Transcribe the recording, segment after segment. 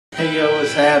Yo,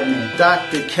 what's happening?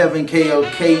 Dr. Kevin Khao,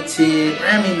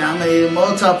 Grammy-nominated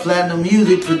multi-platinum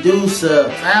music producer,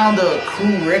 founder of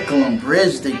Curriculum,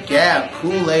 Bridge the Gap,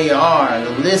 Cool AR, the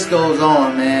list goes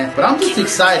on, man. But I'm just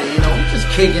excited, we're just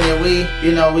kicking it.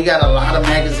 We got a lot of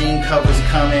magazine covers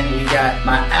coming. We got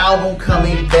my album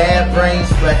coming, Bad Brains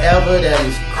Forever, that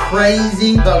is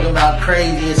crazy. Talking about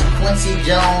crazy, it's Quincy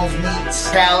Jones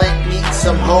meets Khaled meets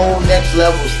some whole next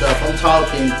level stuff. I'm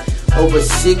talking over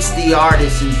 60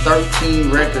 artists and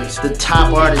 13 records, the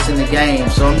top artists in the game.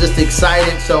 So I'm just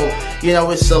excited. So,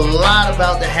 it's a lot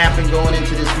about to happen going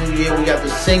into this new year. We got the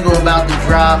single about to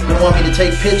drop. They want me to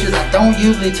take pictures. I don't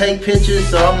usually take pictures,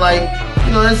 so I'm like,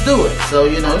 let's do it. So,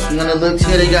 it's one of the looks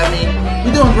here. They got me.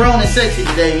 We're doing grown and sexy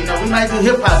today. We might do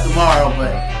hip hop tomorrow,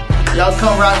 but y'all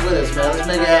come rock with us, man. Let's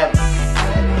make it happen.